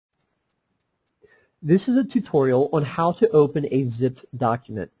This is a tutorial on how to open a zipped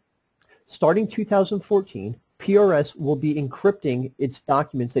document. Starting 2014, PRS will be encrypting its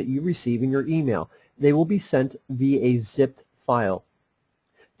documents that you receive in your email. They will be sent via a zipped file.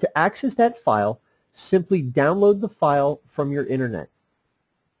 To access that file, simply download the file from your internet.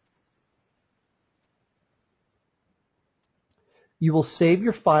 You will save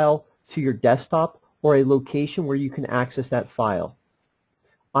your file to your desktop or a location where you can access that file.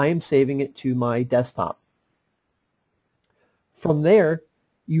 I am saving it to my desktop. From there,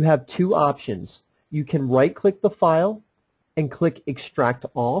 you have two options. You can right-click the file and click Extract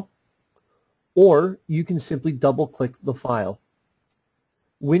All, or you can simply double-click the file.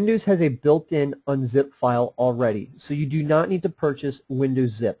 Windows has a built-in unzip file already, so you do not need to purchase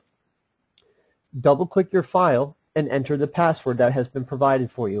Windows Zip. Double-click your file and enter the password that has been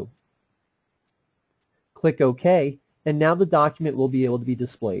provided for you. Click OK, and now the document will be able to be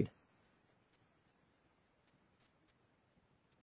displayed.